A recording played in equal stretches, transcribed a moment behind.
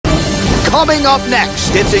Coming up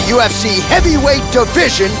next, it's a UFC heavyweight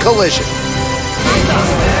division collision.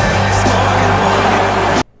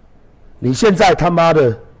 你现在他妈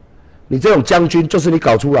的，你这种将军就是你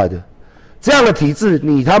搞出来的，这样的体制，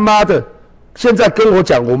你他妈的现在跟我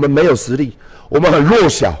讲我们没有实力，我们很弱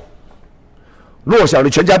小，弱小，你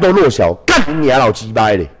全家都弱小，干你娘老鸡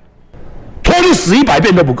掰嘞！拖你死100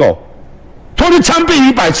遍都不够，拖你枪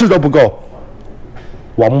毙100次都不够，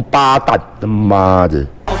王八蛋，他妈的！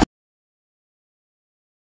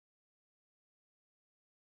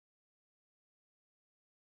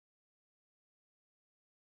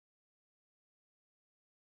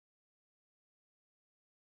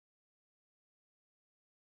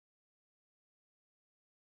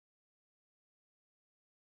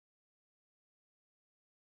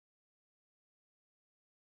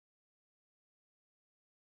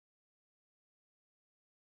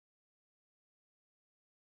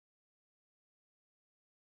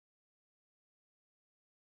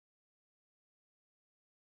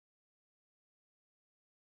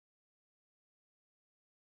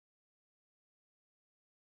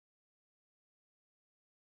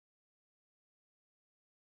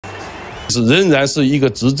仍然是一个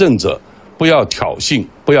执政者，不要挑衅，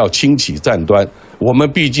不要轻启战端。我们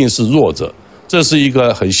毕竟是弱者，这是一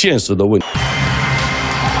个很现实的问题。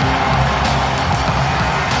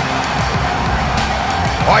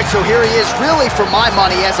All right, so here he is, really for my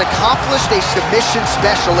money, as accomplished a submission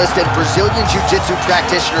specialist and Brazilian Jiu-Jitsu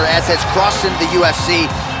practitioner as has crossed into the UFC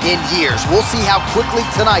in years. We'll see how quickly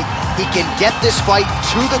tonight he can get this fight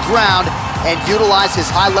to the ground and utilize his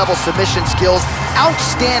high-level submission skills.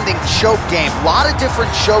 Outstanding choke game. A lot of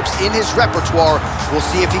different chokes in his repertoire. We'll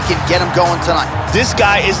see if he can get him going tonight. This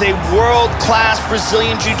guy is a world-class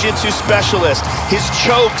Brazilian Jiu-Jitsu specialist. His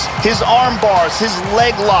chokes, his arm bars, his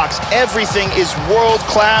leg locks, everything is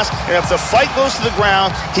world-class. And if the fight goes to the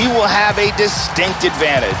ground, he will have a distinct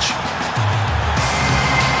advantage.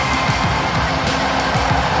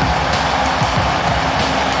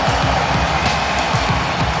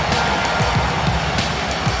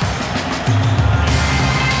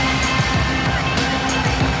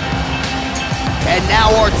 And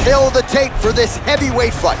now our tale of the tape for this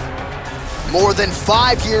heavyweight fight. More than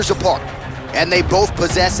 5 years apart, and they both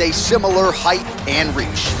possess a similar height and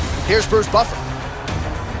reach. Here's Bruce Buffer.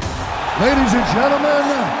 Ladies and gentlemen,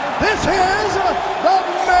 this is the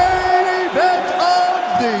main event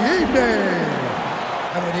of the evening.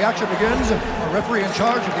 And when the action begins, our referee in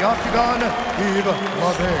charge of the Octagon, Yves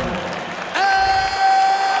Loving.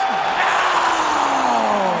 And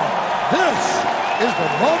now, this is the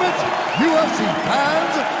moment UFC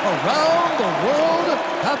fans around the world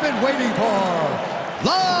have been waiting for.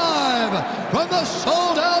 Live from the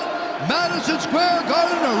sold-out Madison Square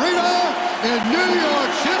Garden Arena in New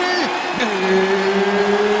York City, it's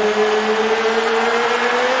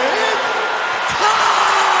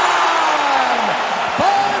time!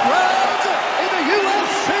 5 rounds in the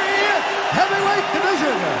UFC heavyweight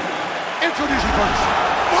division. Introducing first,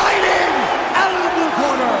 fighting out of the blue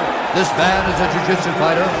corner. This man is a jiu-jitsu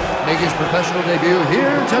fighter, making his professional debut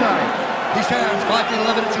here tonight. He stands 5 feet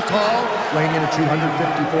 11 inches tall, weighing in at 254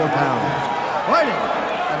 pounds. Fighting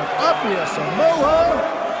out of Apia, Samoa,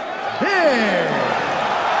 Big.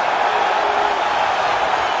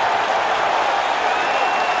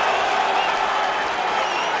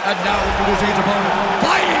 And now introducing his opponent,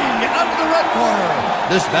 fighting out of the red corner.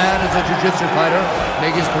 This man is a jiu-jitsu fighter,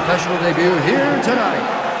 making his professional debut here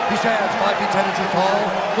tonight. He stands 5 feet 10 inches tall,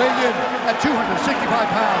 weighing in at 265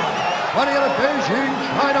 pounds. Fighting out of Beijing,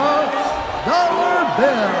 China, Dollar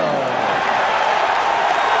Bill.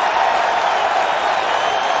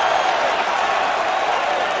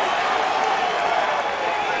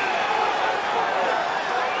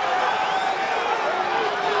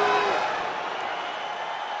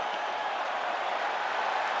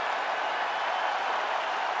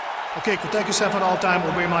 Okay, protect yourself at all time,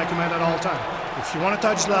 obey my command at all time. If you want to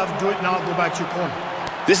touch love, do it now, go back to your corner.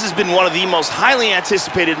 This has been one of the most highly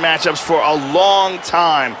anticipated matchups for a long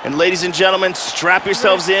time. And ladies and gentlemen, strap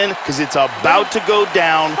yourselves in, because it's about to go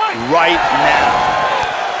down right now.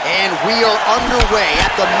 And we are underway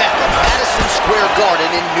at the Mecca, Madison Square Garden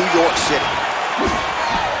in New York City.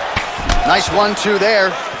 Nice 1-2 there.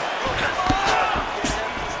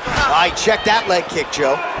 All right, check that leg kick,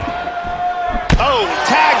 Joe. Oh,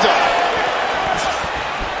 tagged him.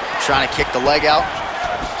 Trying to kick the leg out.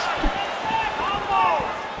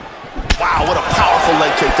 Wow, what a powerful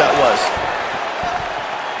leg kick that was.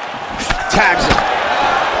 Tags him.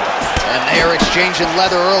 And they are exchanging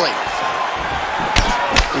leather early.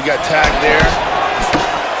 He got tagged there.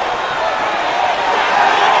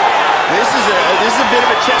 This is a bit of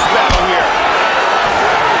a chess battle here.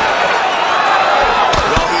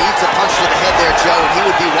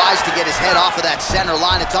 tries to get his head off of that center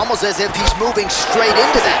line. It's almost as if he's moving straight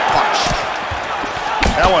into that punch.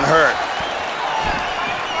 That one hurt.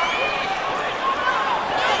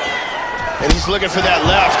 And he's looking for that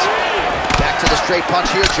left. Back to the straight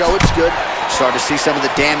punch here, Joe. It's good. Starting to see some of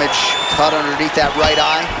the damage cut underneath that right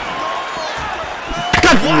eye.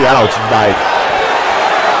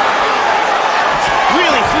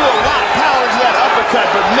 Really threw a lot of power to that uppercut,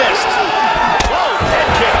 but missed. Whoa, head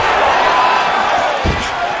kick.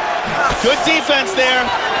 Good defense there.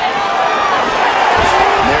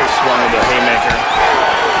 There's swung into a haymaker.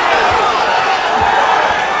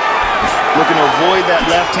 Looking to avoid that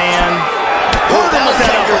left hand. Oh, that was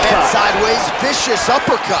your head sideways. Vicious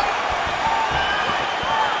uppercut.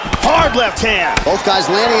 Hard left hand. Both guys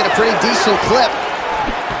landing at a pretty decent clip.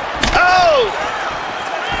 Oh!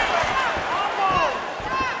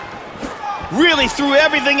 Really threw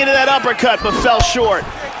everything into that uppercut, but fell short.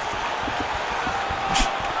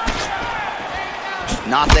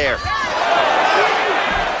 Not there.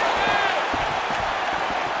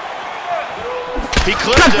 He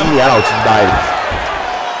clipped him.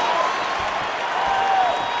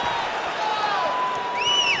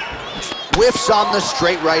 Whiffs on the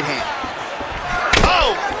straight right hand.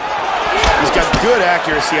 Oh! He's got good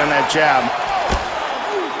accuracy on that jab.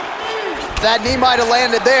 That knee might have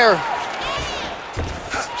landed there.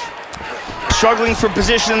 Struggling for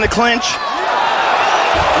position in the clinch.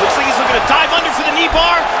 Looks like he's looking to dive under for the knee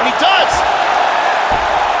bar, and he does.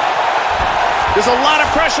 There's a lot of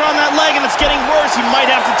pressure on that leg, and it's getting worse. He might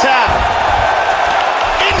have to tap.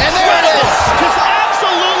 Incredible! And there it is. Just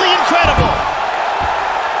absolutely incredible.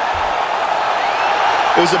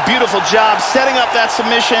 It was a beautiful job setting up that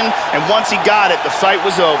submission, and once he got it, the fight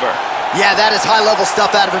was over. Yeah, that is high-level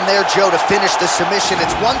stuff out of him there, Joe, to finish the submission.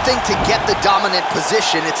 It's one thing to get the dominant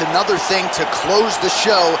position. It's another thing to close the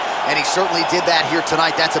show, and he certainly did that here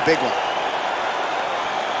tonight. That's a big one.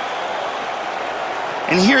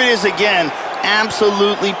 And here it is again,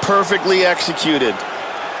 absolutely perfectly executed.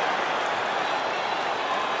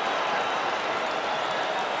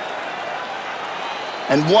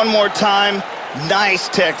 And one more time, nice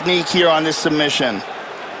technique here on this submission.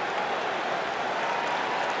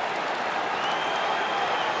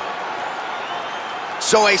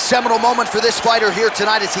 So a seminal moment for this fighter here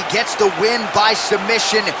tonight as he gets the win by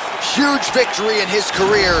submission. Huge victory in his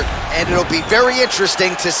career, and it'll be very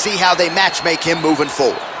interesting to see how they matchmake him moving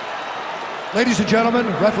forward. Ladies and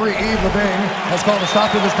gentlemen, referee Yves Levine has called a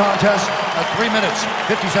stop to this contest at 3 minutes,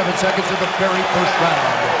 57 seconds of the very first round.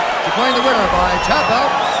 Declaring the winner by tap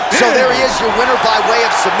out. So there he is, your winner by way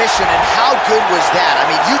of submission, and how good was that? I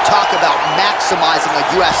mean, you talk about maximizing a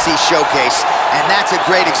UFC showcase, and that's a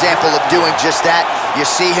great example of doing just that. You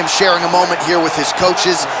see him sharing a moment here with his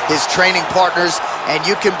coaches, his training partners, and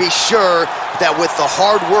you can be sure that with the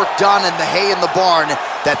hard work done and the hay in the barn,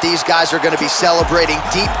 that these guys are going to be celebrating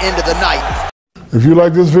deep into the night. If you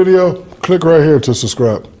like this video, click right here to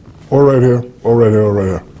subscribe. Or right here, or right here, or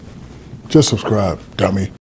right here. Just subscribe, dummy.